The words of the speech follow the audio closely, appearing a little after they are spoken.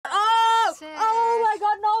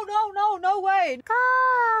right.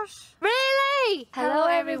 Gosh, really? Hello,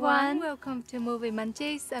 everyone. Welcome to Movie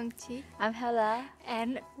Munchies. I'm Chi. I'm Hella.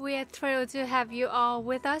 And we are thrilled to have you all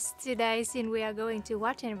with us today since we are going to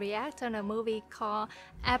watch and react on a movie called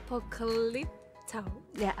Apocalypto.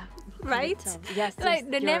 Yeah. Right? Yes. Like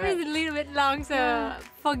the name right. is a little bit long, so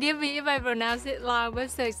forgive me if I pronounce it long. We're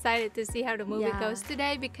so excited to see how the movie goes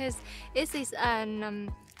today because it is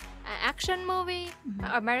an action movie,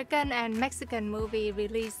 American and Mexican movie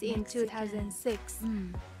released in 2006.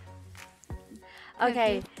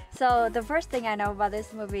 Okay, so the first thing I know about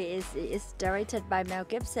this movie is it's directed by Mel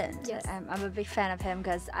Gibson. Yes. I'm a big fan of him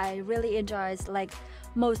because I really enjoy like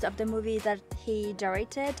most of the movies that he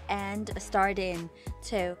directed and starred in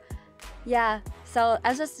too. Yeah, so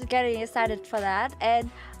I'm just getting excited for that, and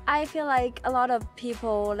I feel like a lot of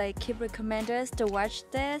people like keep recommending us to watch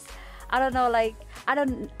this. I don't know, like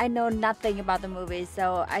I know nothing about the movie,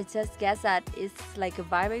 so I just guess that it's like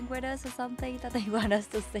vibing with us or something that they want us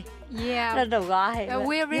to see. Yeah, I don't know why.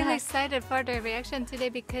 we're really excited for the reaction today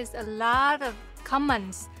because a lot of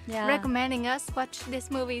comments recommending us watch this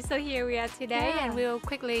movie. So here we are today, and we'll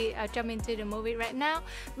quickly jump into the movie right now.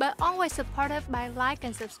 But always support us by like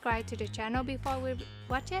and subscribe to the channel before we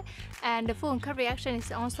watch it. And the full uncut reaction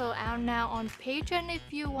is also out now on Patreon. If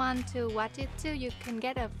you want to watch it too, you can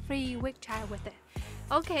get a free week trial with it.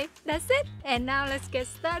 Okay, that's it. And now let's get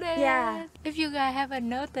started. Yeah. If you guys haven't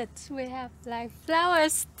noticed, we have like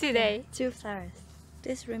flowers today. 2 flowers.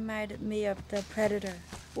 This reminded me of the Predator.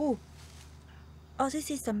 Ooh. Oh,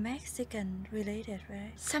 this is the Mexican related,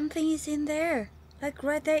 right? Something is in there, like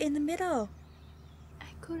right there in the middle. I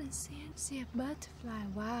couldn't see a butterfly.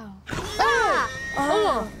 Wow.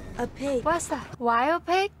 Oh, a pig. What's that? Wild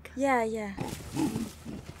pig? Yeah.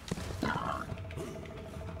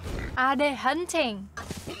 Are they hunting?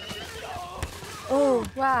 Oh,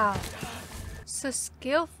 Wow. So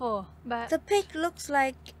skillful. But the pig looks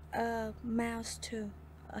like a mouse too.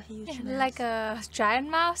 A huge mouse. like a giant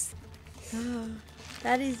mouse? Oh,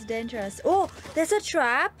 that is dangerous. Oh, there's a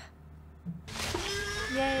trap.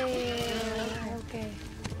 Yay. Okay.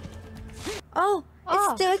 Oh,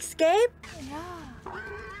 it still escaped? Yeah.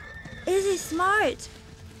 Is he smart?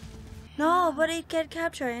 No, but it can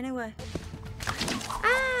capture anyway.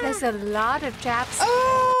 There's a lot of traps.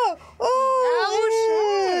 Oh,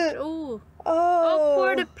 shit. Ooh. Oh,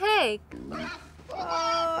 poor the pig. Oh,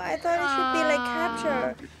 I thought it should be like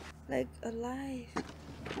captured, like alive.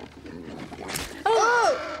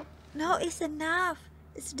 Oh! No, it's enough.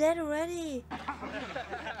 It's dead already.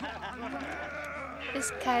 It's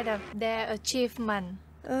kind of their achievement.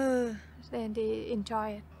 Uh, Then they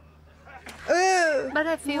enjoy it. uh, But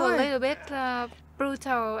I feel Why? a little bit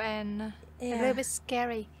brutal and a little bit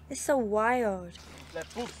scary. It's so wild.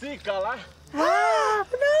 Wow. Ah,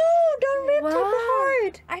 no, don't rip too Wow.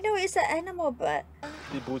 hard. I know it's an animal, but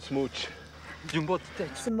Die boet smooch. Yung bot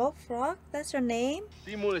tet. smoke frog, that's your name?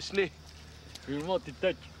 Die mole sne. Yung bot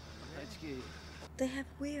tet. They have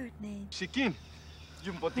weird names. Sikin.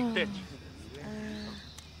 Yung bot tet.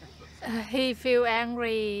 He feel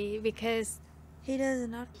angry because He does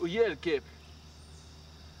not. Uyel kep.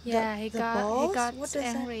 he the got balls? What does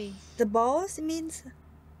that- angry. The balls means.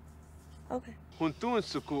 Okay. Huntun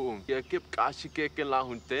sukuum. Ya kep kasi keken la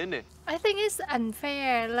huntene. I think it's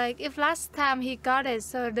unfair. Like if last time he got it,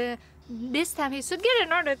 so this time he should get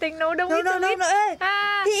another thing. No, don't eat No. Hey,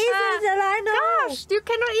 Ah, he isn't alive. No. Gosh, you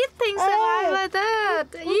cannot eat things alive like that.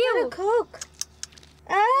 We're gonna cook.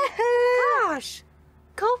 Gosh,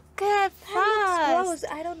 cook it That looks fast. gross.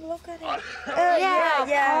 I don't look at it.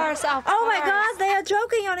 Yeah, of Oh my course. God, they are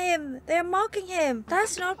joking on him. They are mocking him.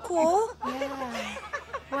 That's not cool. Yeah.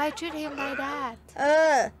 Why treat him like that?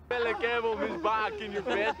 Pelle kevo mis back in your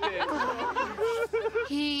bed.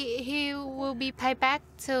 He will be paid back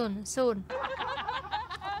soon.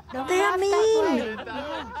 Don't They are laugh that mean. way.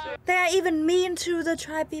 Yeah. They are even mean to the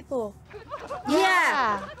tribe people.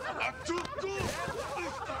 Yeah.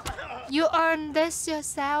 You earned this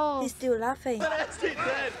yourself. He's still laughing.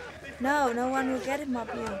 No, no one will get him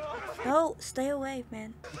up here. No, stay away,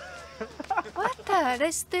 man. What the?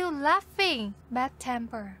 They're still laughing. Bad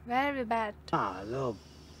temper. Very bad. Alô,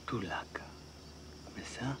 Tulaka.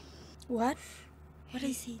 Mesa? What? What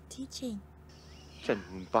is he teaching? Chân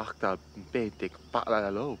hun bak ta be tek pak la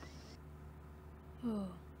lo. Oh.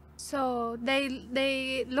 So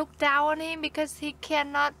they look down on him because he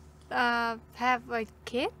cannot have a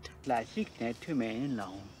kid? Là chiếc này thuê mẹ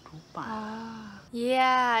lòng thú bà.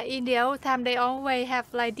 Yeah, in the old time they always have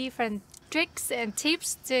like different tricks and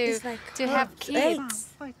tips It's like to have cook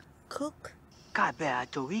kids. Cook? Cái bè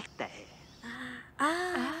cho ít tệ.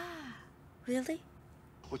 Really?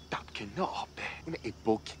 Ôi tập kì nó ọp bè. Nó ịp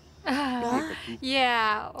bốc.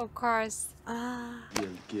 Yeah, of course.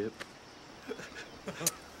 Give.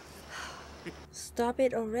 Stop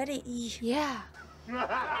it already. Yeah.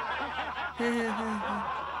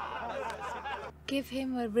 Give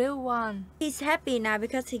him a real one. He's happy now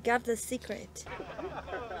because he got the secret.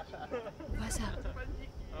 What's up?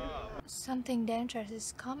 Something dangerous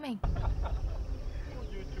is coming.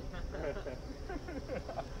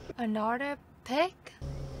 Another pig?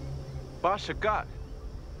 Basha got.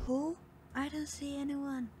 Who? I don't see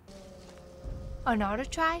anyone. Another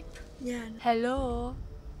tribe? Yeah, Hello?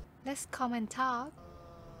 Let's come and talk.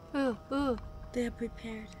 Ooh. they are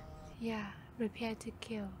prepared. Yeah, prepare to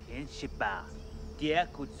kill. En shipa. Dia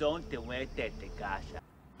kuzon te wete te kasha.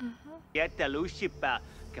 Ya te lushipa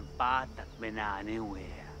kempata menane wea.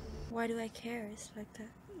 Why do I care? It's like that.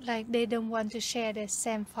 Like they don't want to share the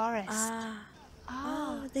same forest.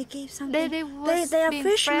 Oh, they gave something. They was they are being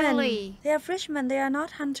fishermen. friendly. They are fishermen. They are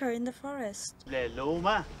not hunter in the forest. Le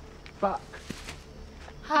luma. Fuck.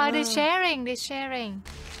 How they sharing? They sharing.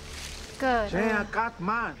 Good. got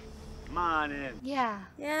man. Manen. Yeah.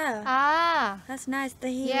 Yeah. That's nice that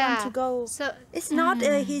he want to go. So It's not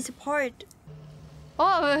his part.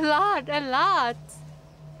 a lot.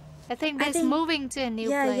 I think they're moving to a new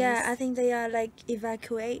place. Yeah. I think they are like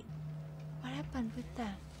evacuate. What happened with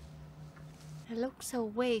them? They look so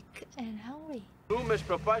weak and hungry. Rumes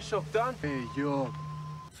propašok dan. Hey, yo.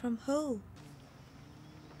 From who?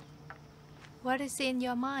 What is in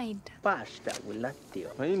your mind? Pasta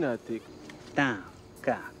wilatio. Mainatik. Ta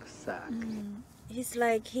kak sak. He's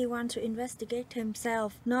like he want to investigate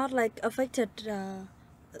himself, not like affected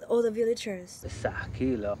all the villagers.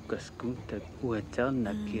 Sakila kaskunta uetal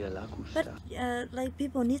na kila But kusa. like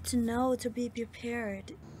people need to know to be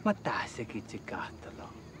prepared. Matase kitikatalo.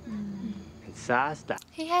 Sasta.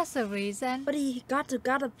 He has a reason. But he got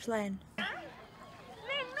a plan.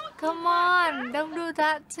 Come on, don't do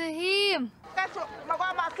that to him. What?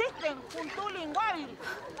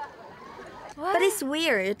 But it's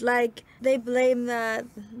weird. Like they blame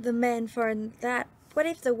the man for that. What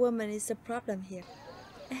if the woman is the problem here?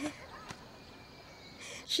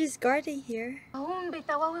 She's guarding here.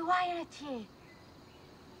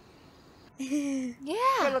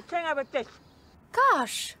 Yeah.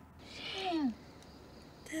 Gosh.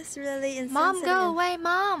 That's really insensitive. Mom, go away,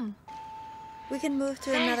 Mom. We can move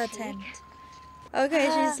to another tent. Okay,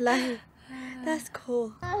 she's like, that's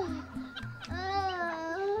cool.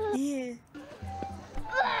 Yeah.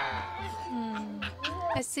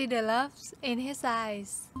 I see the love in his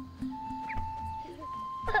eyes.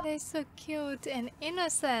 They're so cute and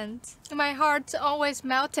innocent. My heart's always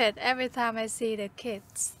melted every time I see the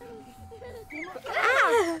kids.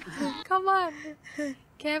 Come on.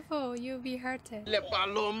 Careful, you'll be hurted. Le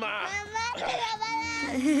paloma.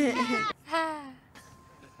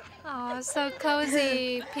 Oh, so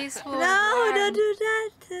cozy, peaceful. No, warm. don't do that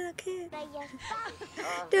to the kid.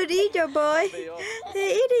 Don't eat your boy.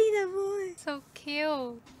 They're eating the boy. So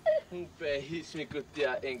cute.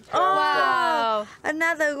 Oh, Wow.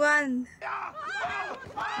 another one.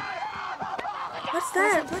 What's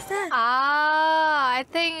that? What's that? Ah, I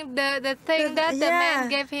think the thing that the man yeah.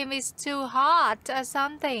 gave him is too hot or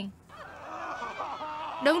something.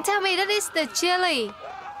 Don't tell me that is the chili.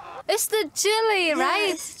 It's the chili,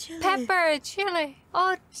 right? It's chili. Pepper, chili.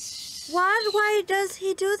 Oh, What? Why does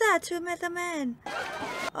he do that to the man?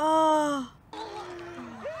 Oh,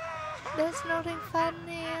 there's nothing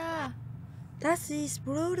funny. that is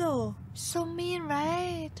brutal. So mean,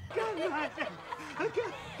 right?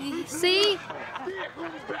 See?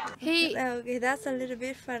 Okay, that's a little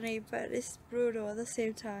bit funny, but it's brutal at the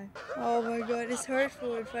same time. Oh my god, it's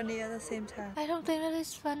hurtful and funny at the same time. I don't think that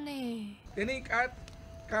is funny. Tinikat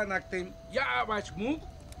kanaktim ya machmuk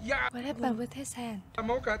ya What happened with his hand?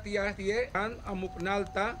 amokatiahtie an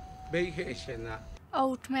amuknalta beiheshena.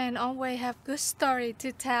 Old men always have good story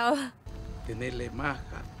to tell. Tinele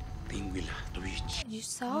maka tingwila twitch. You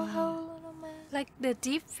saw how little man? Like the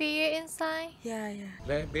deep fear inside? Yeah.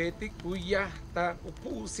 Le betik kuya ta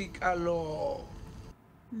upusik alo.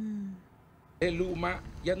 Eluma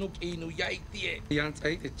yanuk inu yaitie. Yan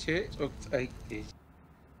tsai te che sok tsai te.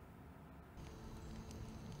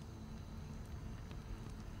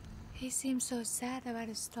 He seems so sad about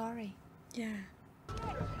the story. Yeah.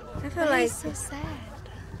 I feel But like he's so sad.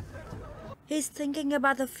 he's thinking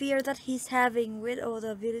about the fear that he's having with all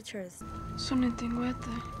the villagers.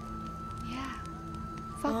 Yeah.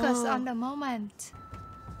 Focus Oh. on the moment.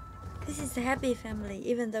 This is a happy family,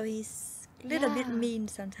 even though he's a little bit Yeah. mean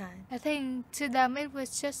sometimes. I think to them it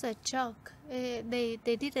was just a joke. They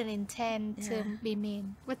didn't intend Yeah. to be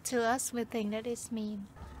mean. But to us we think that is mean.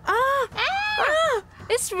 Ah!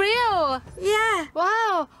 It's real. Yeah.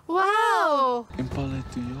 Wow. Wow. Impale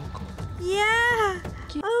tu Yoko. Yeah.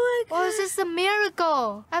 Oh my god. Oh, this is a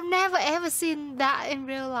miracle. I've never ever seen that in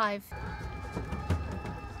real life.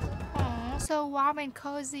 Oh, so warm and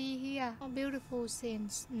cozy here. Oh, beautiful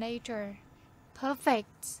scenes, nature.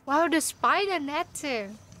 Perfect. Wow, the spider net too.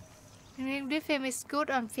 I think this film is good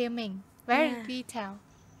on filming. Very detailed.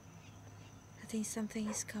 I think something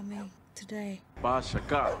is coming today.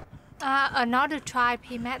 Bashaka. Another tribe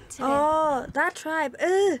he met today. Oh, that tribe.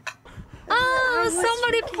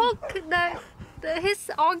 Somebody poked his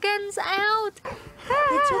organs out.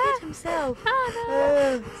 He took it himself.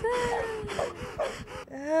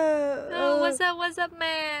 What's up,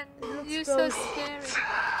 man? You're so scary.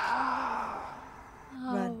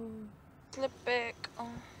 Run. Flip back.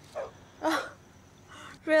 Oh,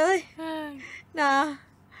 really? Nah.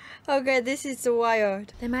 Okay, this is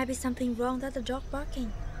wild. There might be something wrong. That's the dog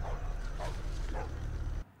barking.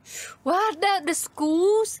 What? The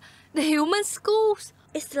schools? The human schools?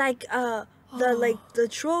 It's like the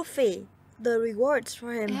trophy, the rewards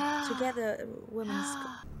for him to get the women's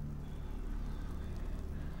school.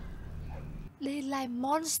 They like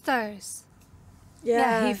monsters.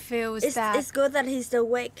 Yeah, he feels that. It's good that he's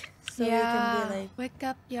awake, so he can be like wake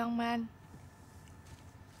up, young man.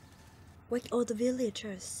 wake all the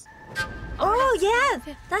villagers. Oh yeah,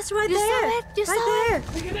 that's right You there. saw it? You saw right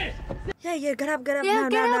there. Yeah, get up. Yeah,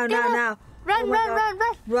 now. Run, Oh my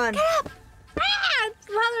God. Run. Get up!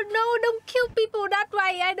 Father, no, don't kill people that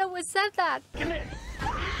way. I don't accept that.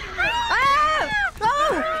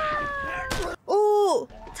 Oh,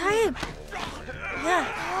 time. Yeah.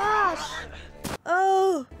 Gosh.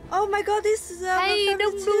 Oh my God, this is Hey,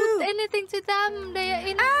 don't too. do anything to them. They are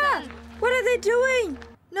innocent. What are they doing?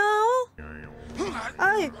 No.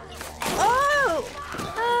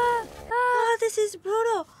 This is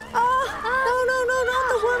brutal. No, not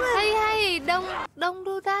the woman. Hey, don't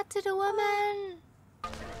do that to the woman.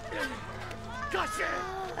 No. Stop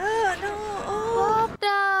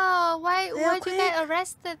though. Why you okay? guys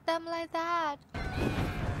arrested them like that?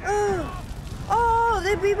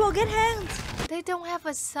 The people get hanged. They don't have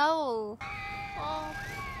a soul.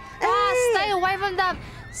 Stay away from them.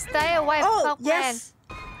 Stay away from them. Yes.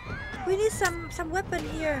 We need some weapon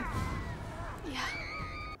here.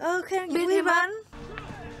 Yeah. Can Beat we him up. run?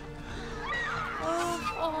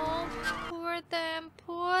 Oh, poor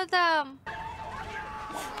them.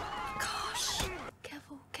 Gosh.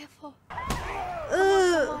 Careful.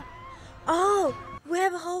 We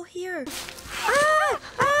have a hole here.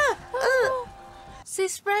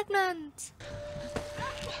 She's pregnant.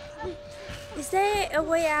 Is there a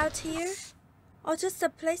way out here? Or just a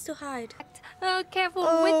place to hide? Careful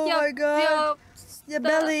Oh with your my God. The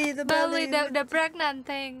belly. the pregnant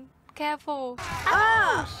thing. Careful.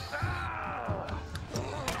 That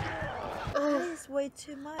is way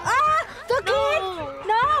too much. The kid!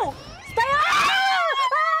 No! Stay No!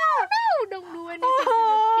 Don't do anything to the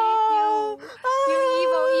kid,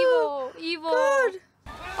 you evil. Good.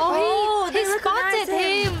 He spotted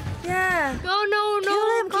him. Yeah. No.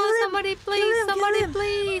 Call somebody, please. Somebody,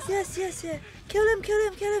 please. Yes. Kill him.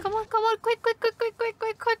 Come on, quick.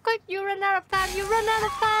 You run out of time.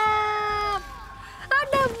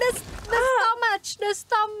 No, the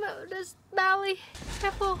stomach, the belly.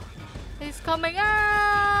 Careful. He's coming.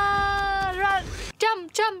 Run.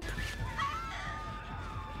 Jump.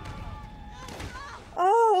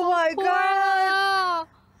 Oh my God. Wow.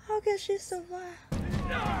 How can she survive?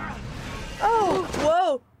 Oh,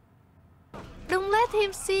 whoa. Don't let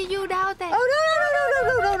him see you down there. Oh,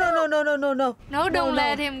 no. No,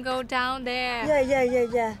 let him go down there.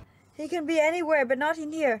 Yeah. He can be anywhere, but not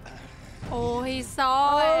in here. Oh, he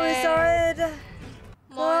saw it. He saw it.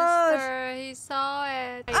 Monster, he saw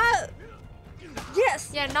it.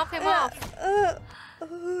 Yes. Yeah, knock him off.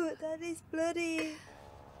 That is bloody.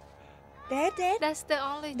 Dead? That's the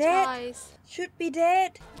only Dead. choice. Should be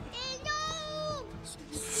dead.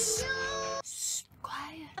 Shh,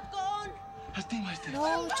 quiet. Lastima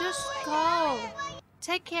No, just go.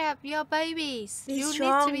 Take care of your babies. Be You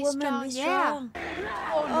strong, need to be woman. strong. Be Yeah. strong.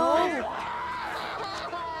 Oh no.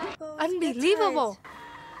 Oh, Unbelievable.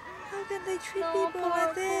 How can they treat people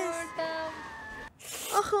like this?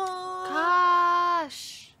 Oh,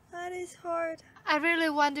 Gosh. that is hard. I really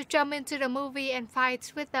want to jump into the movie and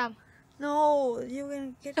fight with them. No, you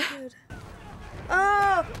will get killed.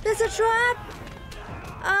 Oh, there's a trap.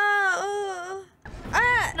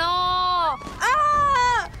 No.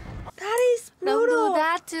 That is Don't brutal. do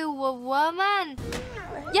that to a woman.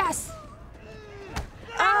 Yes.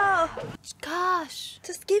 Gosh.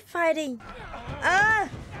 Just keep fighting.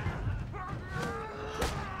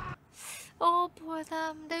 Oh, poor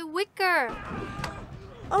them. They're weaker.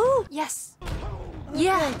 Oh! Yes. Okay.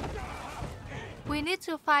 Yeah. We need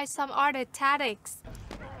to find some other tactics.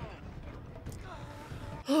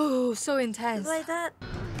 Oh, so intense. Like that.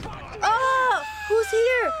 Oh! Who's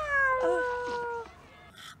here? Oh.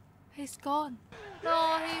 He's gone.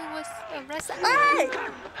 No, he was arrested. Hey!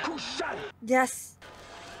 Yes.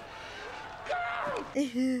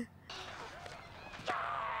 If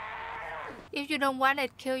you don't want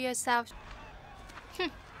it, kill yourself.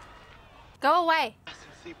 Go away.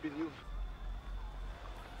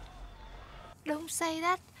 Don't say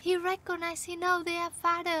that. He recognized, he knows they are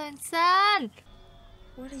father and son.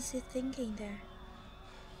 What is he thinking there?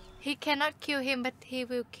 He cannot kill him, but he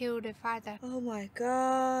will kill the father. Oh my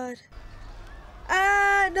god.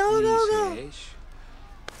 Ah, no, no, no.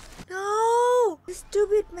 No! You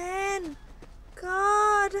stupid man.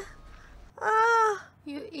 God. Ah.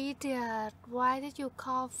 You idiot. Why did you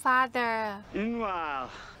call father? Wow,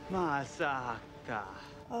 masakta.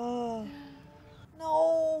 Oh.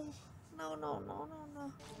 No. No, no, no,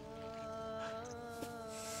 no,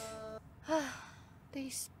 no.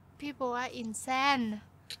 These people are insane.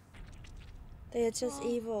 They are just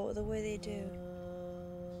evil the way they do.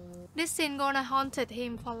 This scene gonna haunted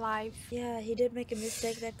him for life. Yeah, he did make a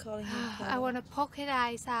mistake that calling him I father. wanna poke his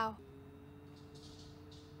eyes out.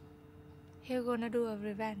 He's gonna do a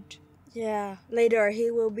revenge. Yeah, later he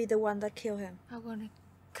will be the one that kill him. I'm gonna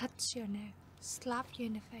cut your neck, slap you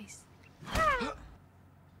in the face.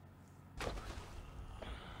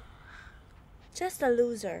 Just a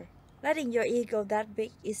loser. Letting your ego that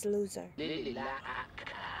big is loser.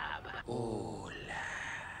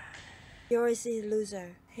 Yours is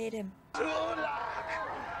loser. Hate him.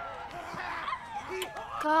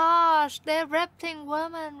 Gosh, they're raping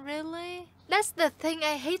women, really? That's the thing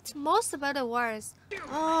I hate most about the wars.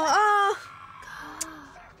 Oh,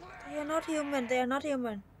 they are not human. They are not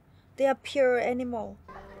human. They are pure animal.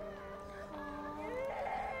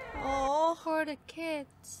 Oh, For the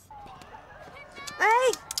kids.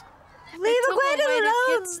 hey, leave They took Gwen away the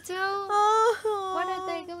alone. kids too. Oh, What are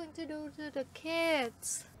they going to do to the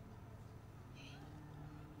kids?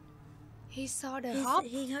 He saw the hop.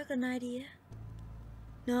 He got an idea.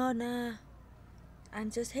 No, nah. I'm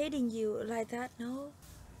just hating you like that. No,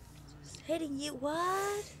 just hating you.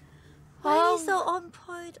 What? Why are you so on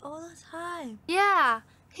point all the time? Yeah,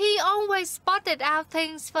 he always spotted out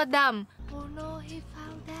things for them. Oh no, he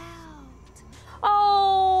found out.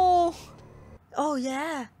 Oh, oh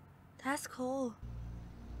yeah, that's cool.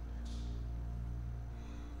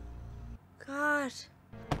 God,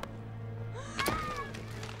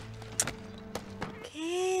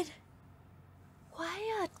 kid,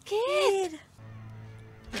 Quiet, kid. kid.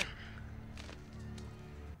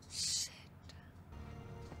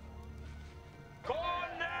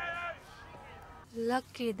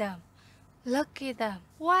 Lucky them. Lucky them.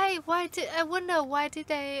 Why did I wonder why did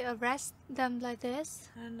they arrest them like this?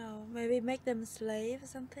 I don't know. Maybe make them slave or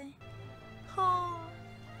something. Oh,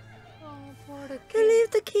 Oh, poor the they kid.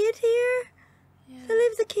 leave the kid here. Yeah. They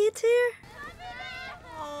leave the kids here.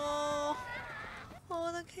 Oh,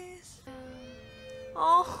 oh the kids.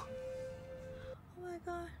 Oh, oh my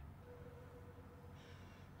God.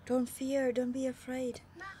 Don't fear. Don't be afraid.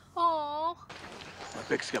 Oh.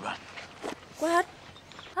 What?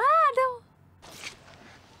 No.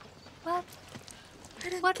 I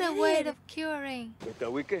don't What a get way it. of curing.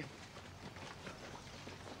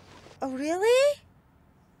 Oh, really?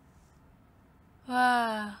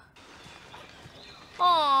 Wow.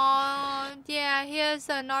 Oh, yeah, here's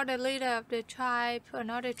another leader of the tribe,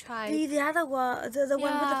 another tribe. The other one, the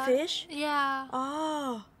one with the fish? Yeah.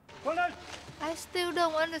 Oh. I still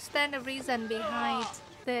don't understand the reason behind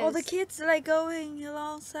this. Oh, the kids like going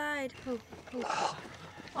alongside.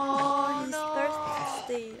 Oh, he's no.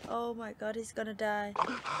 thirsty. Oh my God, he's gonna die.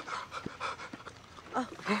 Oh.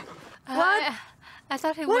 I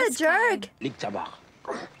thought he What was a jerk! kind.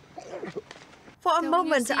 For a Don't you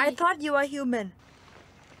moment, I see? thought you were human.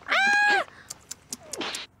 Ah!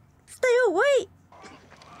 Stay away!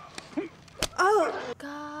 Oh,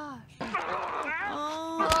 Gosh.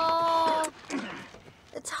 oh, Oh.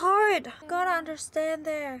 it's hard. Gotta understand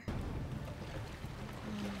there.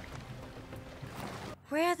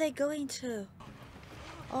 Where are they going to?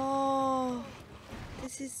 Oh,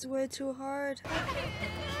 this is way too hard.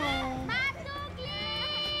 Oh.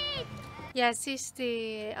 Yeah, she's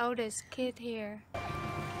the oldest kid here.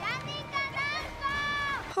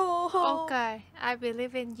 Oh. Okay, I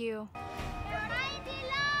believe in you.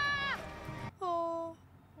 Oh.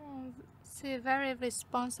 She's a very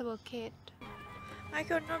responsible kid. I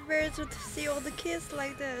could not bear to see all the kids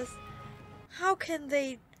like this. How can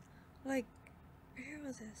they Like, where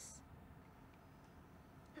was this?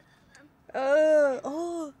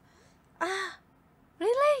 Oh. Ah.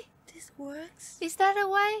 Really? This works? Is that a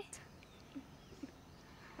way?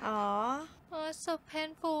 Aww. Oh, it's so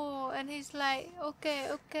painful. And he's like, okay.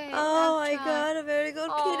 Oh I'll my try. god, a very good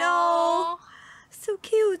kiddo. Aw. So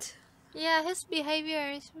cute. Yeah, his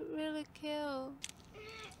behavior is really cute. Oh.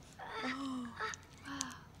 Wow.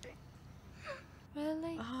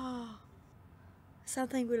 Really? Oh.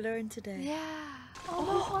 Something we learned today. Yeah.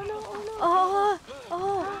 Oh.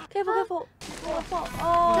 Careful.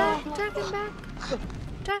 Oh. Drag him back.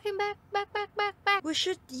 Drag him back. Back. We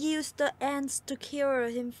should use the ants to cure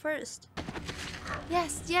him first.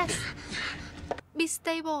 Yes. Be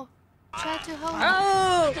stable. Try to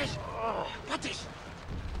hold him. Oh.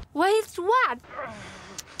 Wait, what?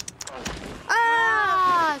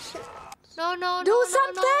 Ah. No. Do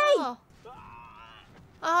something. No.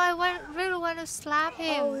 Oh, I really want to slap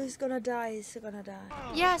him. Oh, he's gonna die.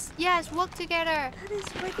 Yes, work together. That is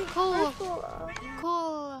freaking Cool. hurtful.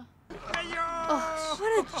 Cool. Oh,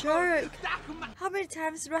 what a jerk. How many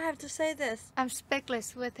times do I have to say this? I'm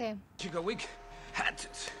speechless with him. Chickawig had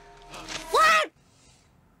it. What?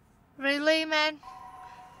 Really, man?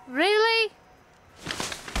 Really?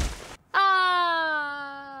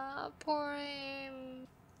 Ah, poor him.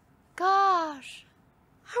 Gosh.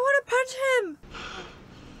 I want to punch him.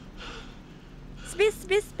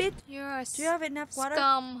 Spit. You're a Do you have enough water?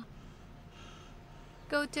 scum.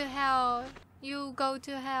 Go to hell. You go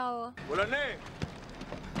to hell.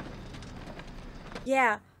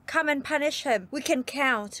 Yeah, come and punish him. We can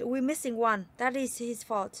count. We're missing one. That is his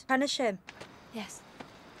fault. Punish him. Yes.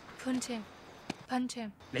 Punch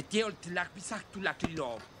him.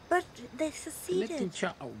 But they succeeded.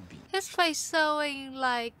 His face showing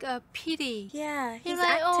like pity. Yeah, he's He's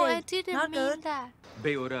like, acting. oh, I didn't Not mean good. that.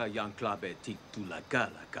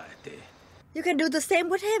 You can do the same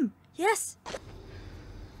with him. Yes.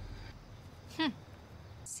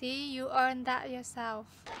 See, you earned that yourself.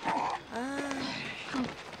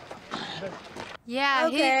 Yeah,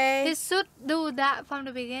 Okay. he should do that from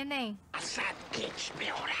the beginning.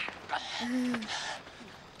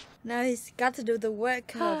 Now he's got to do the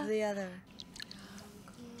work of the other.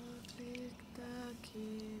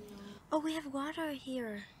 Oh, we have water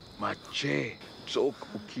here.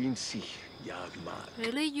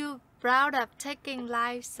 Really, you proud of taking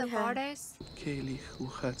life supporters?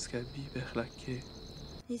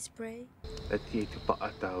 He's brave.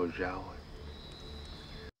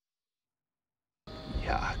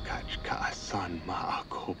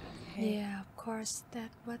 Yeah, of course.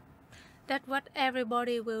 That's what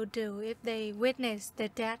everybody will do if they witness the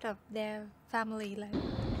death of their family. Like,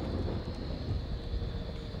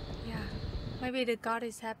 yeah, maybe the God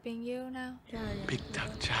is helping you now. Yeah.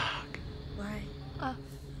 Why?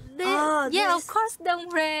 Yeah, this- of course,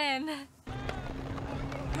 don't rain.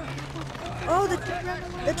 Oh,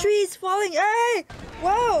 the tree is falling. Hey!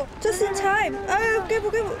 Wow! Just in time. Oh,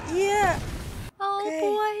 careful. Yeah. Oh, Okay.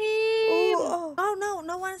 poor him. Oh no!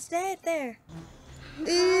 No one's dead there.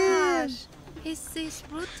 Gosh, he's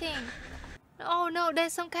rooting. Oh no,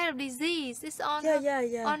 there's some kind of disease. It's on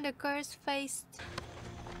Yeah. on the girl's face.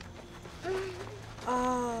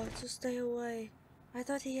 Oh, just stay away. I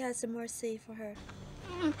thought he has some mercy for her.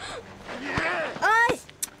 You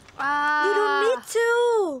don't need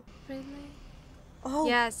to. Really? Oh,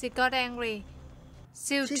 Yeah, she got angry.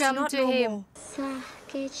 She'll she's jump not to him. normal.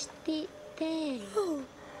 Oh,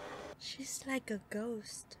 she's like a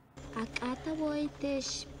ghost.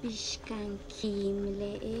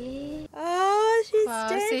 Oh, she's Wow,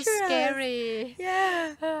 dangerous. she's scary.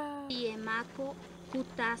 Yeah.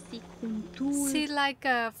 She like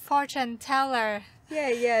a fortune teller.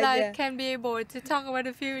 Yeah. Can be able to talk about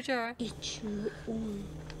the future.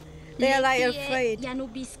 They are like afraid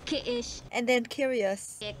and then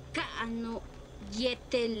curious.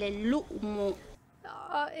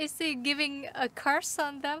 Is he giving a curse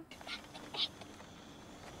on them?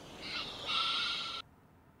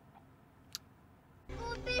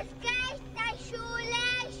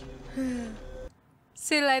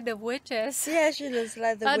 She like the witches. Yeah, she looks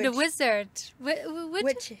like the witch. The wizard.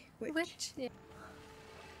 Witch. Witch. Yeah.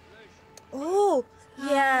 Oh,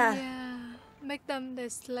 yeah. Yeah. Make them the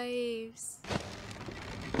slaves. What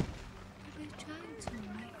are they trying to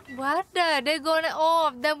make? What? They're gonna, all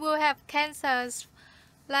of them will have cancers.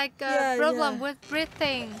 Like a problem with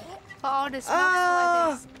breathing. For all the smokes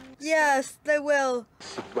like this. Yes, they will.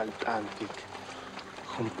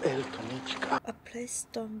 A place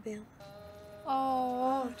don't build.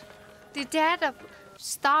 Oh, the death of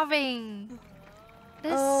starving.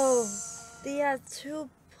 This... Oh, they are too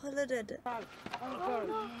polluted.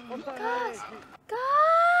 Gosh!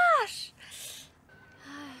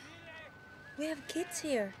 We have kids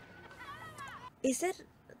here. Is it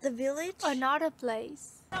the village? Another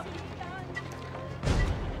place.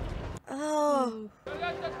 Oh.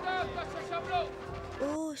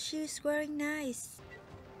 Oh, she's wearing nice.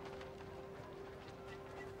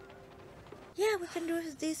 Yeah, we can do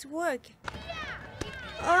this work.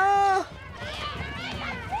 Oh.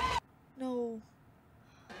 No.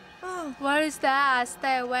 Oh. What is that?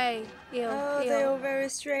 Stay away. Ew, Oh, ew. they are very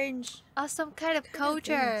strange. Oh, some kind of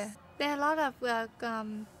culture. There are a lot of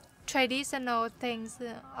traditional things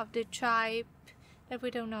of the tribe that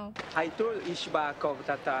we don't know.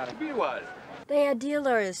 They are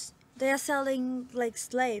dealers. They are selling like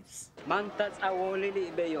slaves.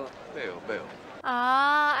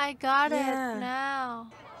 Ah, I got Yeah. it now.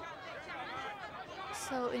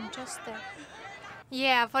 So interesting.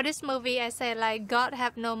 Yeah, for this movie, I say like God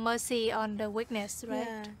have no mercy on the weakness, right?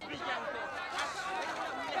 Yeah.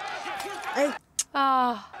 Hey.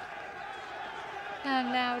 Oh.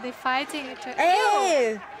 And now they're fighting each other.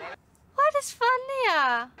 Hey. Ew. What is funny?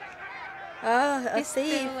 Oh, a He's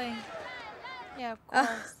thief. stealing. Yeah, of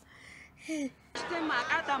course.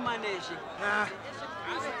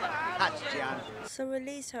 So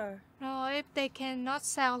release her. No, if they cannot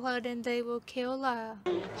sell her, then they will kill her.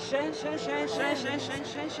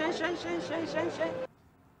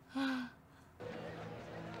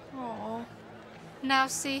 Oh. Now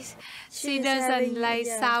she She's doesn't having- like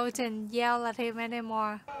yeah. shout and yell at him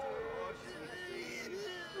anymore.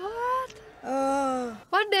 What? Oh.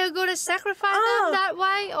 What, they're gonna sacrifice Oh. them that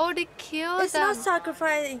way? Or they kill It's them? not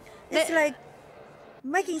sacrificing. It's They- like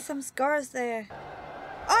making some scars there.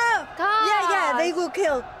 Oh. Yeah, they Gosh. will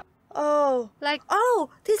kill. Oh. Like, Oh,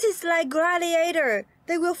 this is like gladiator.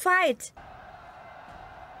 They will fight.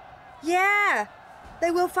 Yeah.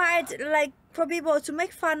 They will fight like for people to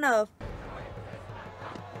make fun of.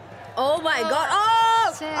 Oh my god.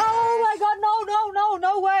 Oh! shit. Oh my god.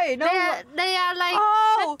 No way. No. they are like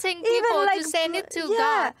Oh, cutting even people like to send it to yeah.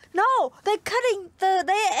 God. No, they're cutting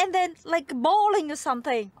and then like bowling or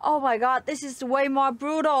something. Oh my god, this is way more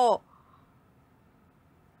brutal.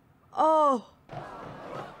 Oh.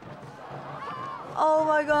 Oh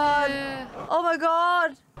my god. Yeah. Oh my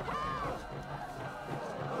god.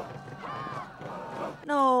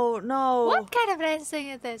 No. What kind of dancing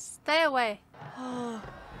is this? Stay away. Oh.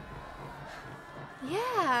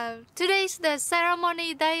 Yeah, today's the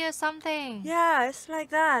ceremony day or something. Yeah, it's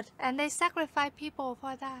like that. And they sacrifice people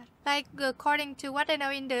for that. Like according to what I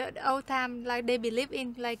know in the old time, like they believe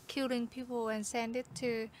in like killing people and send it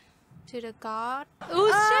to the god. Oh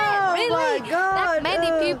shit! Really? My god. That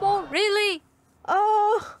many people? Really?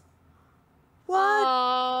 Oh. What?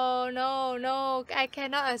 Oh no! I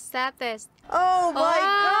cannot accept this. Oh my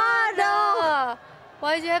god. No.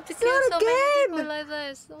 Why do you have to kill not a so many game. people like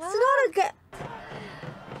this? What? It's not a game.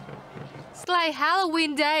 It's like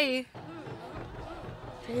Halloween day.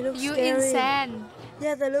 They look You scary. insane.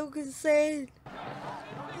 Yeah, they look insane.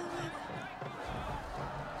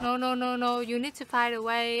 No. You need to find a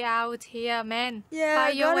way out here, man. Yeah,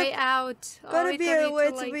 find your gotta- way out. Gotta Or be it a can way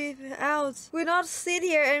too to late. be out. We not sit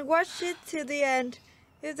here and watch it till the end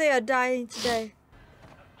if they are dying today.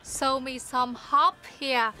 Show me some hop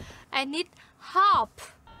here. I need hop.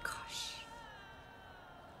 Gosh.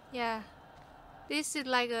 Yeah. This is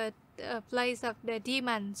like a place of the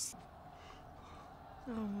demons.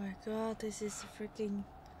 Oh my god, this is freaking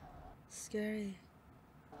scary.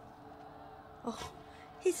 Oh,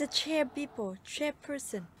 he's a chair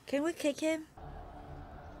person. Can we kick him?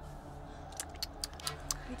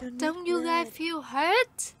 We don't Don't need you guys blood. feel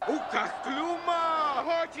hurt?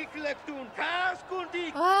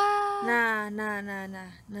 Ah.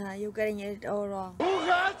 Nah, you're getting it all wrong.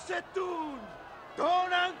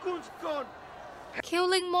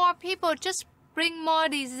 Killing more people just bring more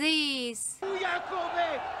disease.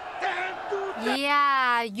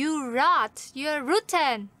 Yeah, you rot. You're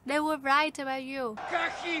rotten. They were right about you.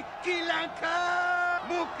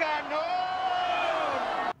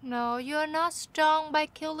 No, you're not strong by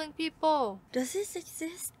killing people. Does this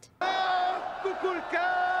exist?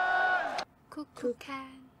 Cuckoo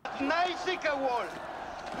can.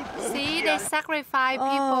 See, they sacrifice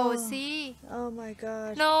people. Oh. See? Oh my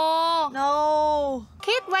god. No. No.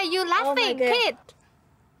 Kid, why you laughing? God. Kid.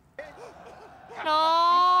 No.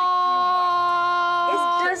 It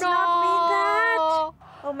does not mean that.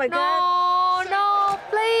 Oh my god. No,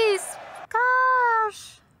 please.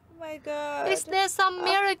 Gosh. Oh my god. Is there some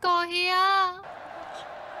miracle here?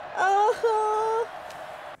 Oh.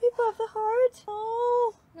 People of the heart.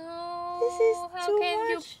 No. No. This is How too can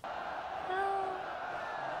much. you? No.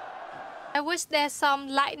 I I wish there's some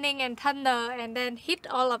lightning and thunder and then hit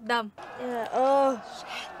all of them. Yeah. Oh.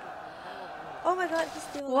 Oh my God, he's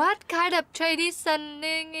still alive. What kind of tradition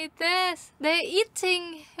is this? They're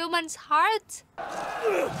eating humans' hearts.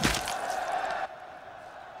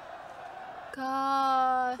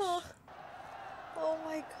 Gosh. Oh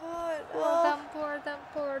my God. Pour them, pour them,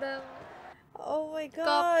 pour them. Oh my God.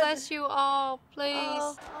 God bless you all, please.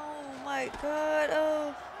 Oh my God.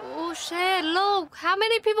 Oh. Oh shit, look. How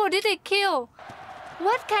many people did they kill?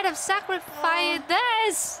 What kind of sacrifice is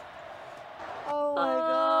this? Oh my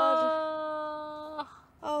God.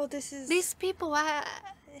 Oh, this is... These people are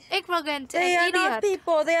arrogant They are and idiot. not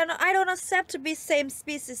people. They are not... I don't accept to be same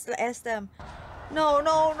species as them. No,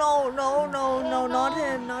 no, no, no, no, no, not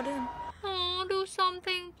him, not him. Oh, do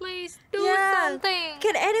something, please. Do Yeah. something.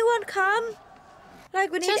 Can anyone come? Like,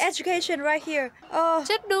 we need education right here. Oh.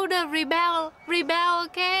 Just do the rebel. Rebel,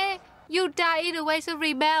 okay? You die either way, so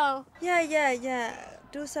rebel. Yeah.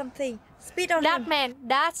 Do something. Speed on That him. man,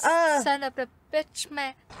 that son of the bitch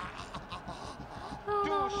man.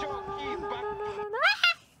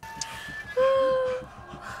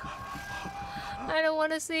 I don't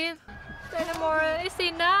want to see it anymore. It's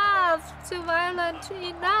enough. Too violent.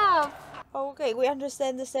 Enough. Okay, we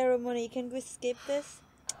understand the ceremony. Can we skip this?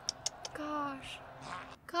 Gosh.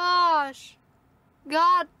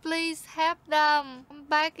 God, please help them. I'm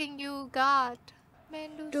begging you, God.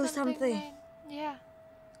 Man, do something. Man. Yeah.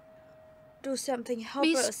 Do something. Help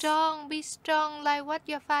Be us. strong. Be strong like what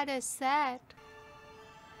your father said.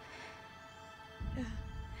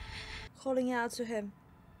 Calling out to him.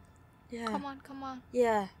 Yeah. Come on.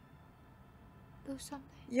 Yeah. Do something.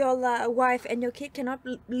 Your wife and your kid cannot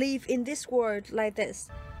live in this world like this.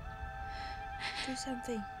 Do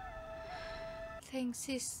something. I think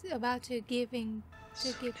she's about to give back.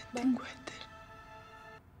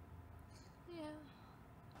 Yeah.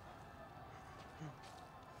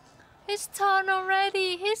 His turn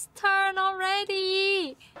already.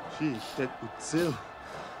 She said utsil.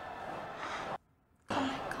 Come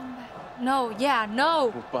back. No. Yeah,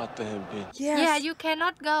 you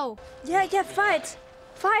cannot go. Yeah, fight.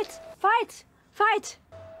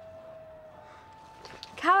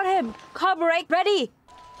 Count him. Cooperate. Ready.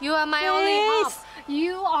 You are my only hope.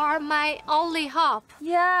 You are my only hope.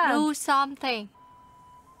 Yeah. Do something.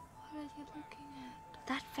 What are you looking at?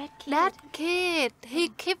 That fat kid. That kid. He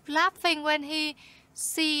keep laughing when he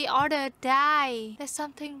see others die. There's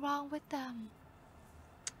something wrong with them.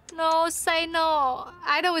 No, say no.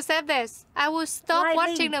 I don't accept this. I will stop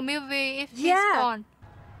watching the movie if he's gone.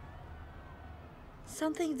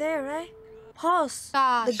 Something there, right? Pause.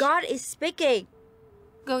 Gosh. The God is speaking.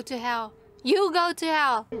 Go to hell. You go to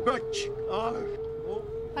hell. What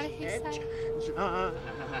did he say?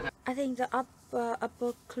 I think the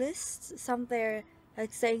Apocalypto, somewhere,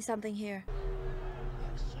 like saying something here.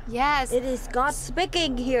 Yes. It is God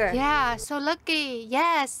speaking here. Yeah, so lucky.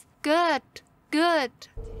 Yes. Good.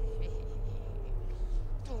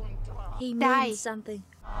 He Die. means something.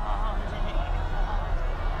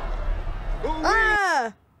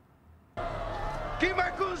 Ah!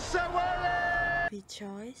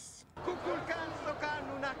 Rejoice.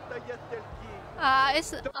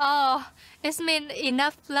 It's mean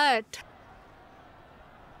enough blood.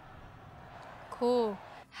 Cool.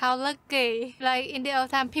 How lucky. Like in the old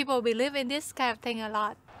time, people believe in this kind of thing a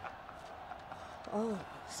lot. Oh,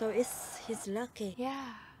 so he's lucky.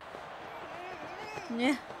 Yeah.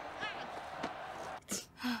 Yeah.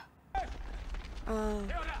 Oh.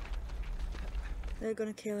 They're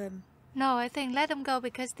gonna kill him. No, I think let them go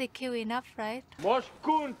because they kill enough, right?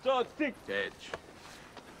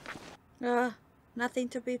 Nothing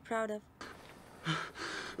to be proud of.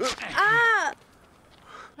 Ah!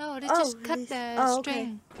 No, they just cut the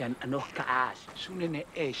string.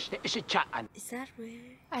 Is that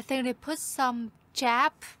weird? I think they put some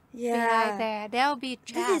jab Yeah. behind there. There'll be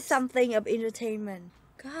traps. This is something of entertainment.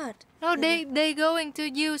 God. No, they going to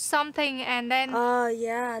use something and then. Oh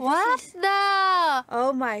yeah. What the?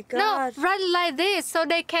 Oh my God. No, run like this so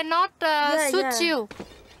they cannot shoot you.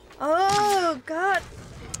 Oh God.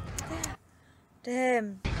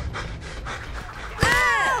 Damn.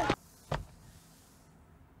 Ah!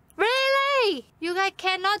 Really? You guys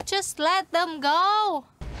cannot just let them go.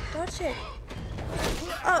 Touch it.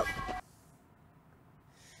 Oh.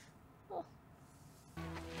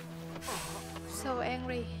 So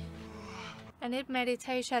angry. I need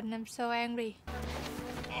meditation. I'm so angry.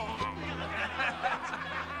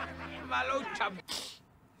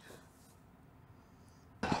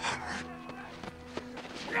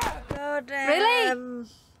 God damn. Really?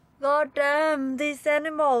 God damn, these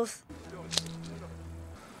animals.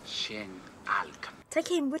 Take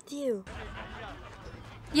him with you.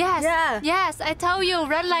 Yes. Yeah. Yes, I told you,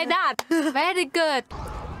 run like that. Very good.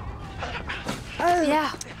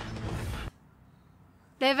 Yeah.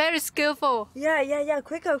 They're very skillful. Yeah.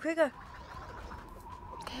 Quicker.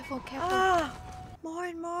 Careful. More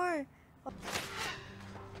and more.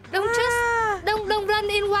 Don't run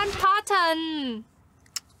in one pattern.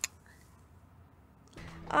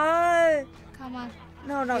 Come on.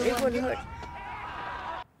 No, it wouldn't hurt.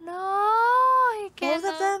 No, he can't.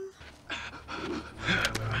 Both of them?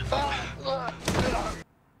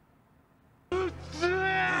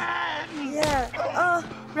 Yeah.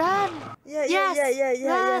 Run.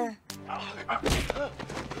 Yeah.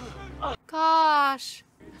 Gosh.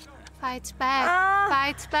 Fight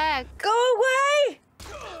back. Go away!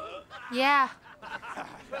 Yeah.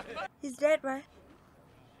 He's dead, right?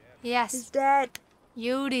 Yes. He's dead.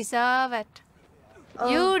 You deserve it. Oh.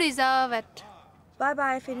 You deserve it.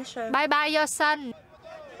 Bye, finisher. Bye, your son.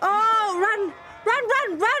 Oh, run!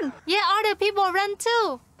 Yeah, other people run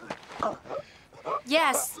too.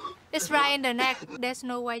 Yes, it's right in the neck. There's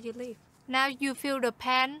no way you leave. Now you feel the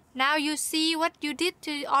pain. Now you see what you did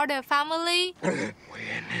to other family.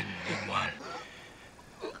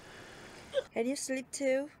 Can you sleep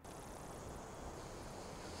too?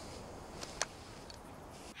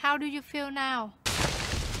 How do you feel now?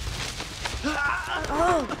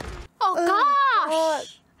 Oh Gosh! God.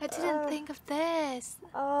 I didn't think of this.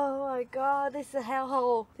 Oh my God, this is a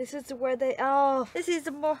hellhole. This is where they. This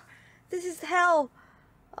is hell.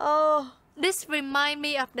 Oh. This reminds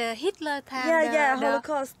me of the Hitler time. Yeah,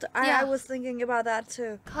 Holocaust. I was thinking about that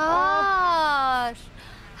too. Gosh,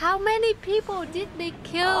 how many people did they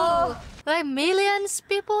kill? Like millions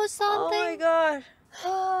people or something? Oh my God.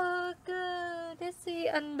 Oh God, this is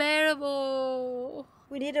unbearable.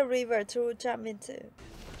 We need a river to jump into.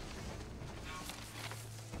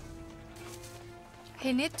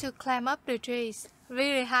 He needs to climb up the trees,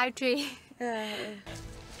 really high tree.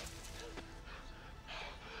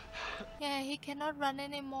 Yeah, he cannot run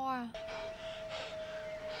anymore.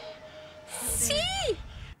 See?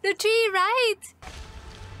 The tree, right?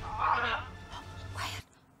 Quiet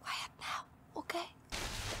now, okay?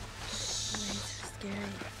 It's scary.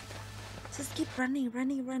 Just keep running,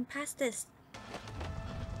 run past this.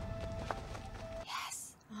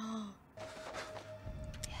 Yes.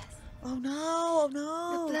 Oh no, The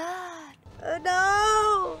blood.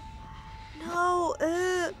 No.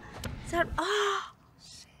 Is that,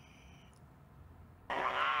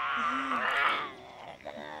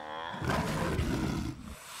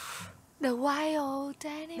 The wild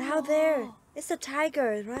animal. Now there. It's a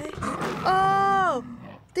tiger, right? Oh,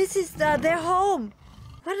 this is their home.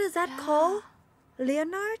 What is that called?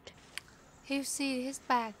 Leonard? You see his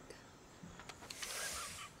back.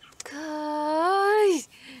 Guys.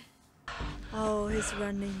 Oh, he's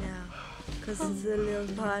running now. Because it's a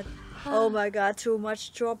leopard. Oh my God, too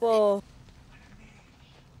much trouble.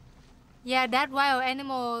 Yeah, that wild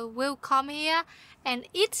animal will come here and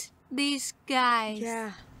eat these guys.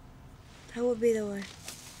 Yeah, that would be the way.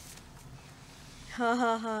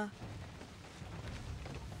 Ha.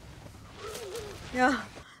 Yeah,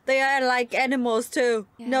 they are like animals too.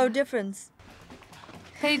 Yeah. No difference.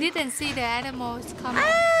 They didn't see the animals coming.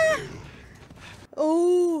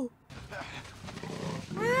 Oh.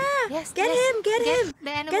 Yes, Get him.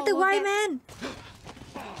 The animal Get the will white get- man.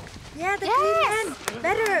 Yeah, the green man.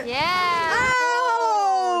 Better. Yeah.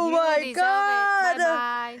 Oh you my deserve God. It.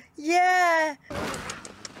 Bye. Yeah.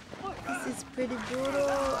 This is pretty brutal.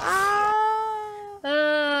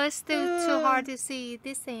 It's still too hard to see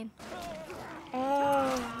this scene.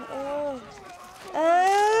 Oh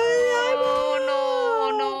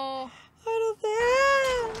no. I don't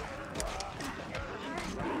think.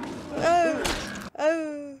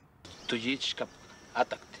 Tujichka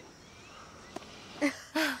atakti.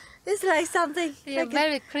 It's like something. Yeah, like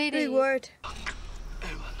very a pretty. word.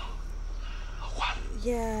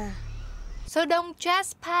 Yeah. So don't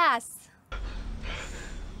trespass.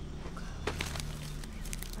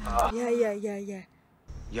 Yeah.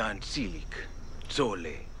 Jan Silik,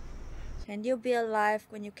 Zole, Can you be alive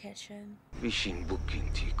when you catch him? Vishin Booking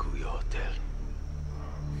Tiku Hotel.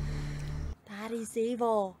 That is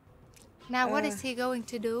evil. Now what is he going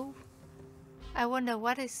to do? I wonder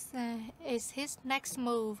what is his next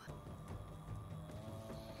move.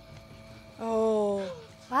 Oh.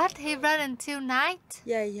 What? He run until night?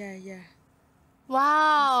 Yeah. It's a long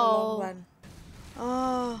Wow. one.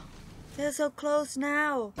 Oh. They're so close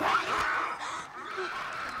now. What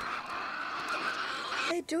are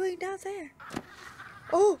they doing down there?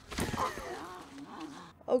 Oh.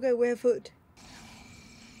 Okay, we have food.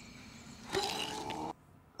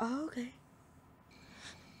 Oh, okay.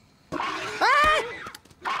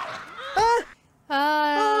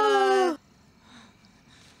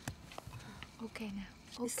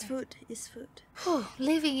 It's food. It's food.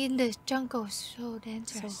 Living in the jungle is so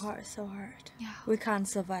dangerous. So hard. So hard. Yeah. We can't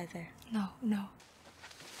survive there. No.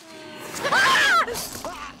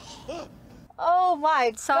 Oh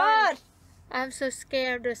my God! I'm so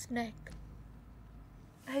scared of the snake.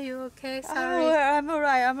 Are you okay? Oh, Sorry. I'm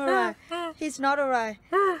alright. He's not alright.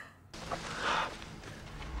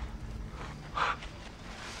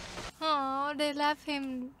 Oh, they left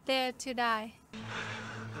him there to die.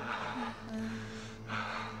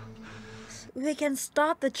 We can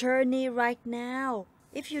stop the journey right now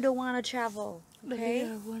if you don't want to travel. Okay? The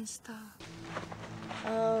video won't stop.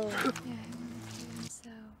 Oh, Yeah. So,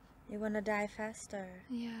 you wanna die faster?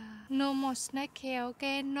 yeah. No more snake here,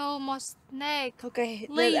 okay? No more snake. Okay,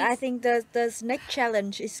 Please. I think the snake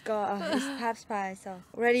challenge is half by. So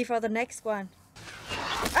ready for the next one.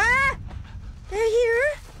 Ah, they're here.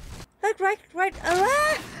 Like right.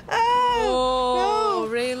 Oh, no.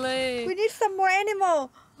 Really? We need some more animal.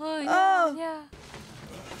 Oh, yeah.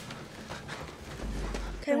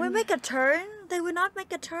 Can we make a turn? They will not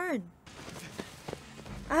make a turn.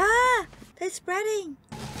 Ah, they're spreading.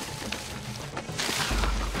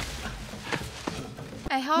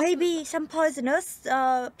 I hope, Maybe some poisonous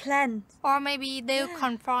plants. or maybe they'll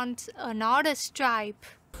confront another stripe.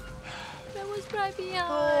 There was right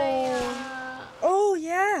behind. Oh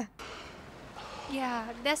yeah. Yeah,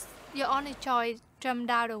 that's your only choice. Jump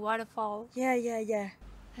down the waterfall. Yeah.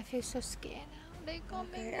 I feel so scared now. They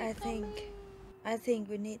coming. Okay, they I think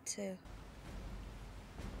we need to.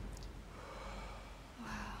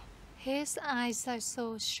 His eyes are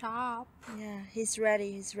so sharp. Yeah, he's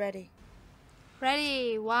ready.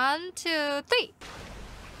 Ready? 1, 2, 3.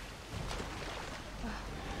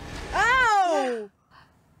 Oh!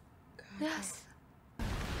 Yes. Yeah.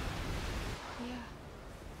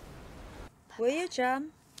 Will you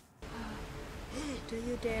jump? Do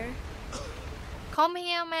you dare? Come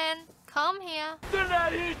here, man. Come here.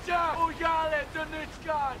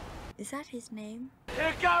 Is that his name?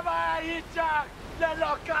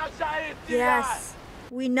 Yes. Yes.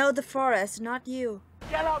 We know the forest, not you.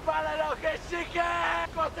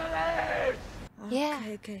 Yeah.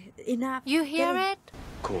 Okay. Enough. You hear it?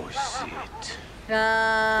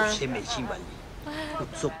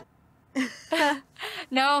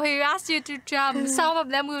 No, he asked you to jump. Some of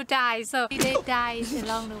them will die, so they died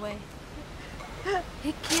along the way.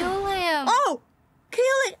 He killed him. Oh! Kill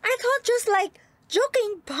it! I thought just like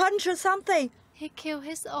joking punch or something. He killed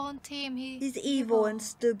his own team. He's evil and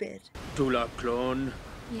stupid.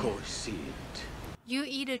 You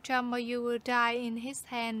either jump or you will die in his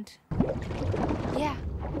hand. Yeah.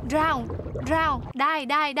 Drown.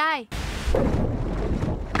 Die.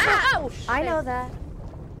 Ow! I know that.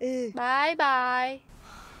 Bye.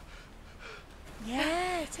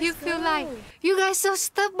 Yeah, You feel like you guys so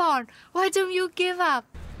stubborn. Why don't you give up?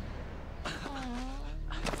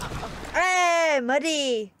 Hey,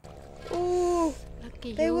 muddy. Ooh,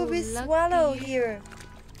 Lucky they you, will be lucky swallowed you. here.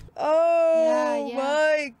 Oh Yeah.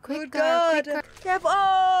 my Quick good girl, God. quick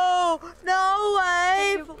Oh, no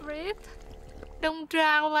way. Can you breathe? Don't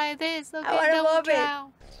drown like this, okay? wanna Don't love it.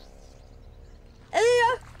 drown.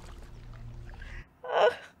 Yeah.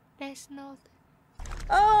 There's no.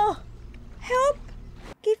 Oh, help.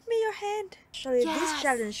 Give me your hand. Actually, this Yes.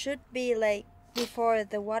 challenge should be like before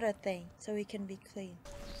the water thing, so we can be clean.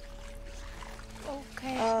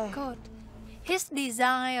 Okay, Oh. good. His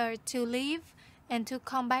desire to leave and to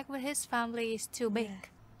come back with his family is too big. Yeah.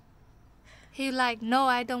 He like, no,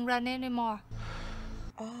 I don't run anymore.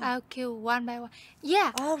 Oh, I'll kill one by one.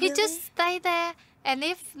 Yeah, Oh, he really? just stay there, and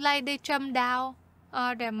if like they jump down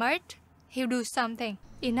or they're merged, he'll do something.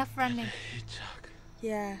 Enough running.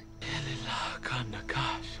 yeah.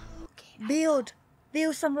 Okay.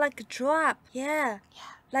 Build some like a trap. Yeah.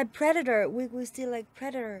 Like predator. We still like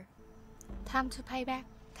predator. Time to pay back.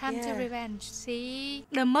 Time to Yeah. revenge. See,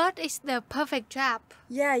 the mud is the perfect trap.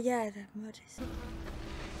 Yeah, the mud is.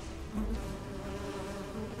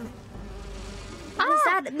 What is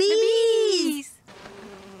that? The Bees!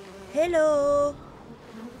 Hello.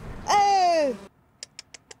 Oh!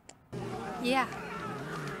 Yeah.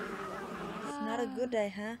 It's not a good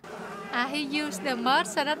day, huh? He used the mud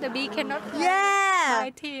so that the bee cannot Yeah.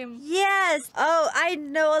 bite him. Yes. Oh, I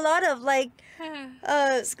know a lot of like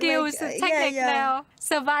Skills, like, technique now.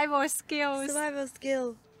 Survival skills. Survival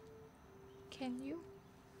skill. Can you?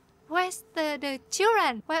 Where's the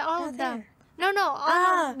children? Where all Down of them? there. No,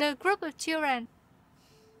 all of the group of children.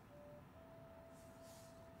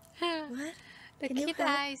 What? The Can you kid help?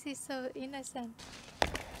 eyes is so innocent.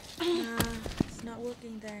 Nah, it's not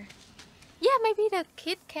working there. Yeah, maybe the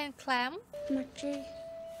kid can climb. Munchie.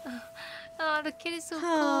 Oh, the kid is so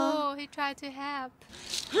cool. He tried to help.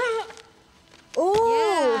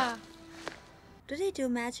 Oh! Yeah. Do they do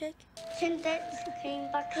magic?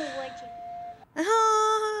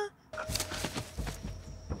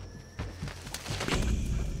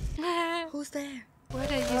 Ah! Who's there? What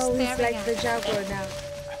are you Oh, he's staring like at? the jaguar now.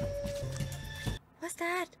 What's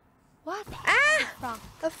that? What? Ah! Frog.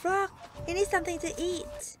 A frog. He needs something to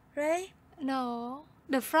eat, right? No.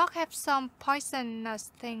 The frog have some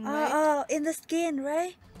poisonous thing, right? Oh, in the skin,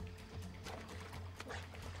 right?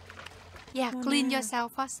 Yeah, Oh, clean no.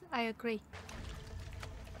 yourself first. I agree.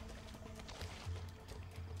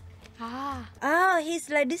 Ah, Oh, he's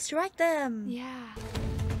like distract them. yeah.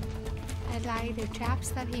 I like the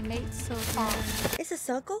traps that he made so far. It's a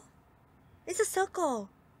circle? It's a circle.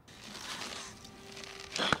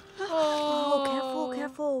 Oh,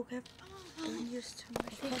 careful. Don't use too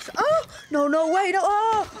much force. Oh! No, wait. No.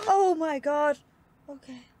 Oh my god.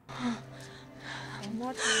 Okay.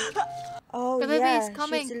 Not. Oh, The baby yeah. is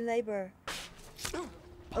coming. She's in labor.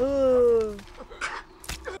 Oh.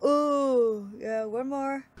 Oh. Yeah, one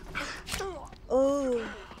more. Oh.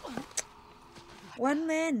 One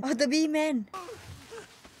man. Oh, the bee man.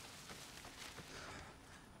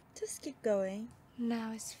 Just keep going.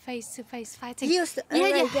 Now it's face-to-face fighting. Use the,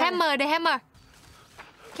 yeah, right, hammer, the hammer.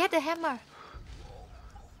 Get the hammer.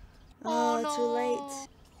 Oh, no. too late.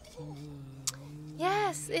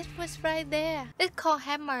 Yes, it was right there. It's called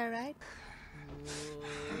hammer, right?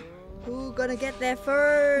 Who gonna get there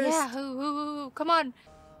first? Yeah, who? Come on.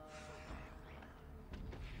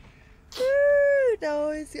 No,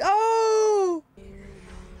 it's oh!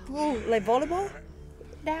 Ooh, like volleyball?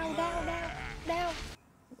 Down.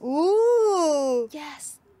 Ooh!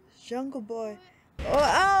 Yes. Jungle boy.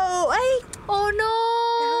 Oh, hey! Oh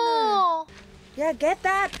no! Yeah, get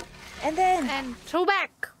that! And then... And throw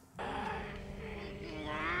back.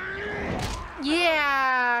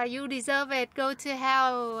 Yeah, you deserve it. Go to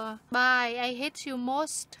hell. Bye. I hate you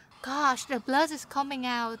most. Gosh, the blood is coming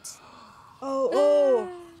out. Oh.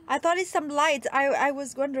 I thought it's some light. I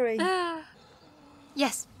was wondering.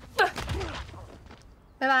 Yes.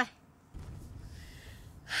 Bye-bye.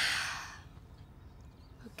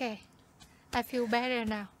 Okay. I feel better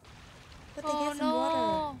now. But they get some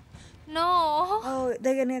water. No. Oh,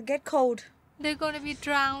 they're gonna get cold. They're gonna be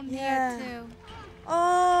drowned Yeah. here too.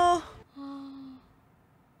 Oh.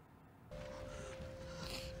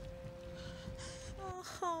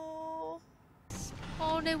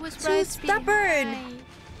 Oh, they was Too right stubborn. behind.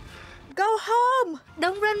 Go home.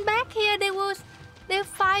 Don't run back here. They'll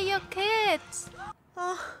find your kids.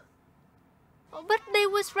 Oh, Oh, but they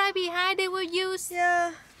was right behind. They will use.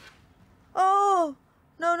 yeah. Oh.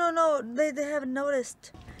 No. They haven't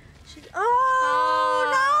noticed. Oh,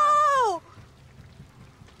 no.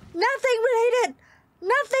 Nothing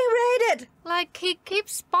related. Like he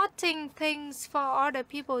keeps spotting things for other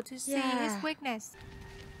people to see Yeah. his weakness.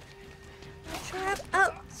 Trap.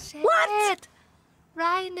 Oh. Shit. What?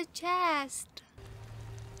 Right in the chest.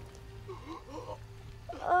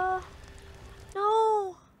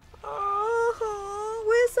 No. Oh,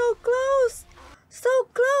 we're so close.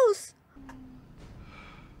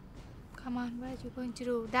 Come on, what are you going to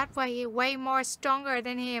do? That way he's way more stronger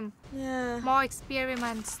than him. Yeah. More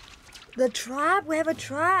experiments. The trap. We have a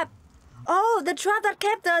trap. Oh, the trap that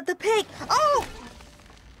kept the pig. Oh.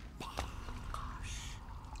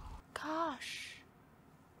 Gosh.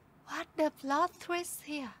 What the plot twist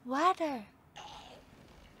here? Water.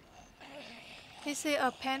 This is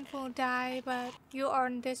a painful die, but you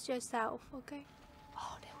earn this yourself, okay?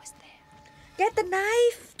 Oh, that was there. Get the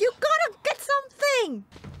knife. You gotta get something.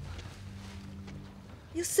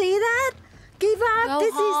 You see that? Give up.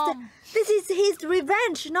 Go home. This is his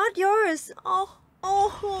revenge, not yours. Oh.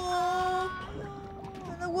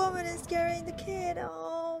 The woman is carrying the kid.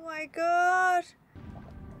 Oh my god.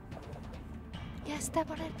 Yes, step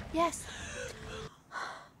on it. Yes.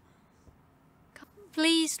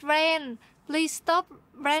 Please, rain. Please stop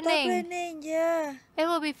raining. Stop raining, yeah. It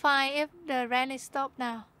will be fine if the rain is stopped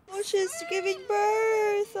now. Oh, she's giving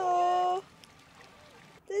birth. Oh.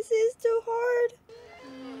 This is too hard.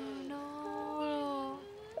 No.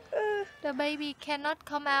 The baby cannot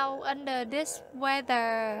come out under this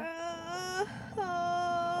weather.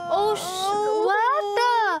 Oh, what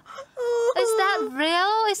the? Is that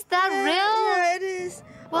real? Is that real? Yeah, it is.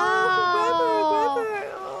 Wow. Oh, grab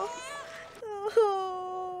her.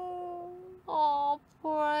 Oh,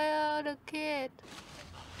 poor the kid.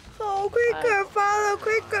 Oh, quicker, follow,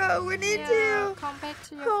 quicker. We need you. Come back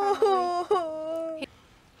to your family.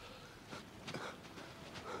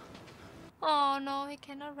 Oh no, he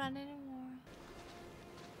cannot run anymore.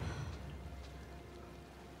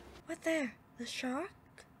 What there? The shark?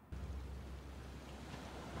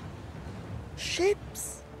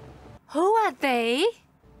 Ships? Who are they?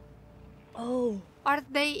 Oh, Are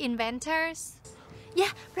they inventors? Yeah,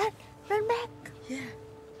 run back. yeah.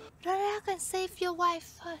 Run back and save your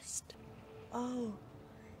wife first. Oh,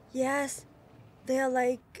 yes. They are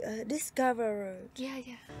like discoverers. Yeah.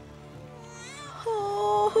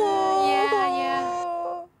 Oh,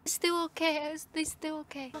 Yeah. Still okay. They still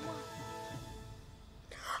okay. Come on.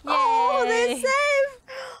 Oh, they're Yay. safe.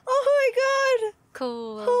 Oh my god.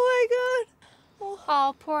 Cool. Oh my god.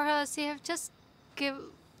 Oh, poor her. She have just give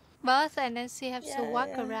birth and then she has to Yeah, walk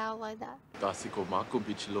yeah. around like that. Tasiko mako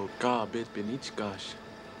bichlo ka bet benich gash.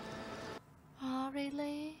 Oh,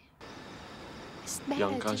 really? It's better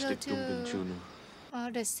Yang to kash go tek tumpin to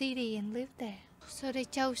chunu. the city and live there. So they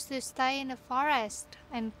chose to stay in the forest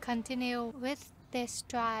and continue with their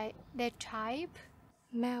tribe.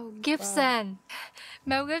 Mel Gibson.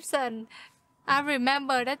 Mel Gibson. I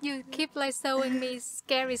remember that you keep like showing me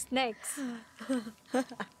scary snakes.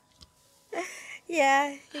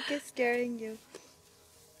 Yeah, he keeps scaring you.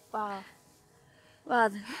 Wow. Wow,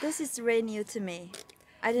 this is really new to me.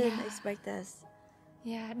 I didn't Yeah. expect this.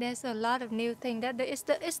 Yeah, there's a lot of new things. It's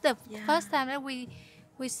the Yeah. first time that we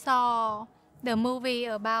saw the movie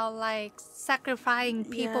about like sacrificing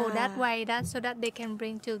people that Yeah. way, so that they can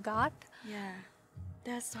bring to God. Yeah.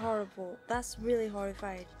 That's horrible. That's really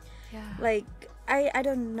horrified. Yeah. Like, I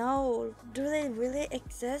don't know. Do they really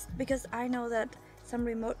exist? Because I know that some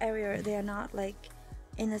remote area, they are not like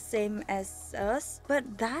in the same as us.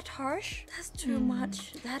 But that harsh? That's too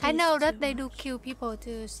much. I know that too they do much. kill people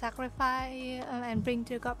to sacrifice and bring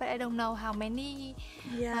to God, but I don't know how many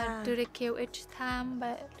Yeah. do they kill each time.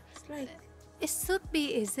 But It's like, it should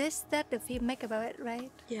be exist that the film make about it,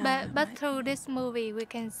 right? Yeah, But might through this movie we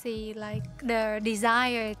can see like the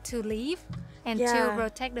desire to live and to Yeah.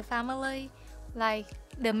 protect the family. Like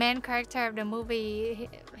the main character of the movie,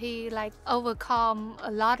 he like overcome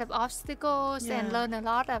a lot of obstacles and Yeah. learn a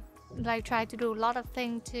lot of like try to do a lot of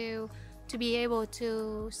things to be able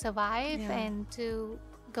to survive Yeah. and to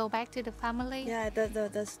go back to the family. yeah,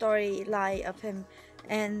 the storyline of him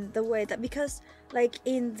and the way that, because like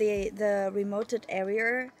in the remoted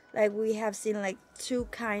area, like we have seen like two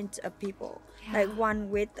kinds of people. Yeah. Like one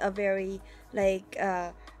with a very like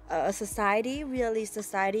a society, really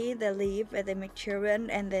society, they live and they make children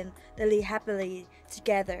and then they live happily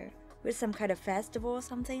together with some kind of festival or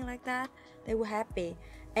something like that. They were happy.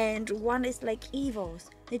 And one is like evils.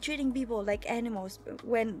 They're treating people like animals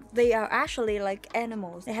when they are actually like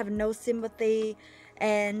animals. They have no sympathy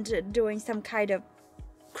and doing some kind of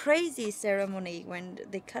crazy ceremony when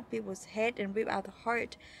they cut people's head and rip out the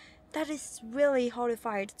heart. That is really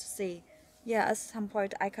horrifying to see. Yeah, at some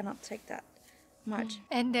point I cannot take that much.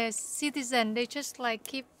 And the citizen, they just like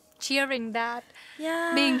keep cheering that,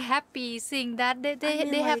 Yeah. being happy, seeing that they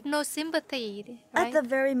mean, they have like, no sympathy. At Right? the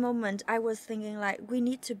very moment I was thinking like we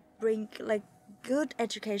need to bring like good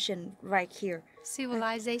education right here.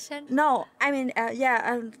 Civilization. No, I mean,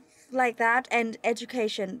 like that and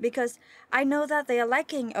education, because I know that they are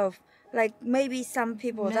lacking of like maybe some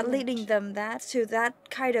people that Knowledge. leading them that to that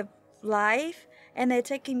kind of life, and they're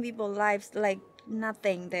taking people's lives like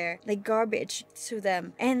nothing there, like garbage to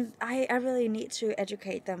them. And I really need to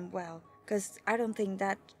educate them well, because I don't think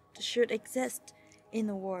that should exist in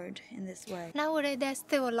the world in this way. Nowadays, there's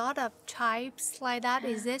still a lot of tribes like that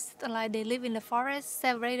exist. Like they live in the forest,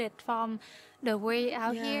 separated from the way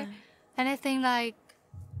out Yeah. here. And I think like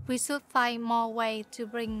we should find more way to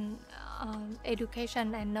bring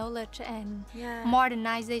education and knowledge and Yeah.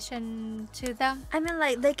 modernization to them. I mean,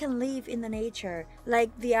 like they can live in the nature,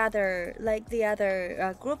 like the other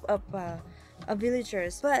group of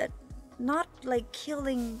villagers, but not like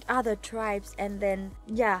killing other tribes and then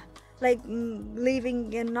like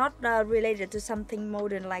living and not related to something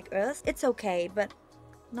modern like us. It's okay, but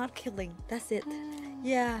not killing. That's it.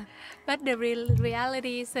 Yeah. But the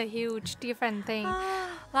reality is a huge different thing.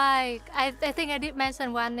 Like I think I did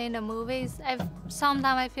mention one in the movies.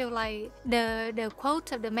 Sometimes I feel like the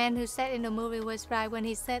quote of the man who said in the movie was right when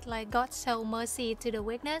he said like God show mercy to the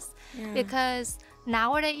weakness, Yeah. because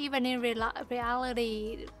nowadays even in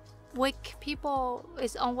reality, weak people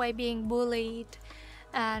is always being bullied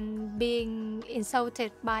and being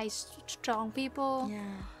insulted by strong people. Yeah.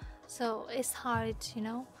 So it's hard, you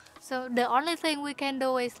know. So the only thing we can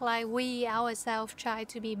do is like we ourselves try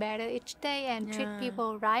to be better each day and treat Yeah.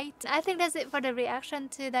 people right. I think that's it for the reaction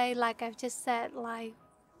today. Like I've just said, like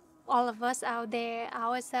all of us out there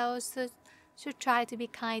ourselves should try to be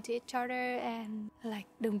kind to each other and like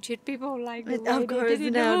don't treat people like the way Of course, they did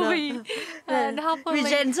in the movie. And hopefully, be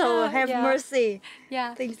gentle, have yeah. mercy,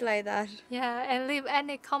 Yeah. things like that. Yeah, and leave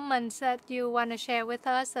any comments that you want to share with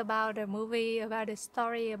us about the movie, about the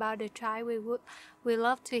story, about the try. We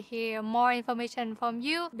love to hear more information from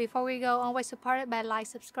you. Before we go, always support it by like,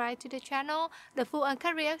 subscribe to the channel. The full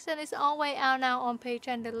uncut reaction is always out now on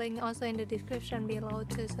Patreon. The link also in the description below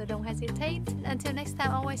too, so don't hesitate. Until next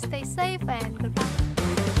time, always stay safe and goodbye.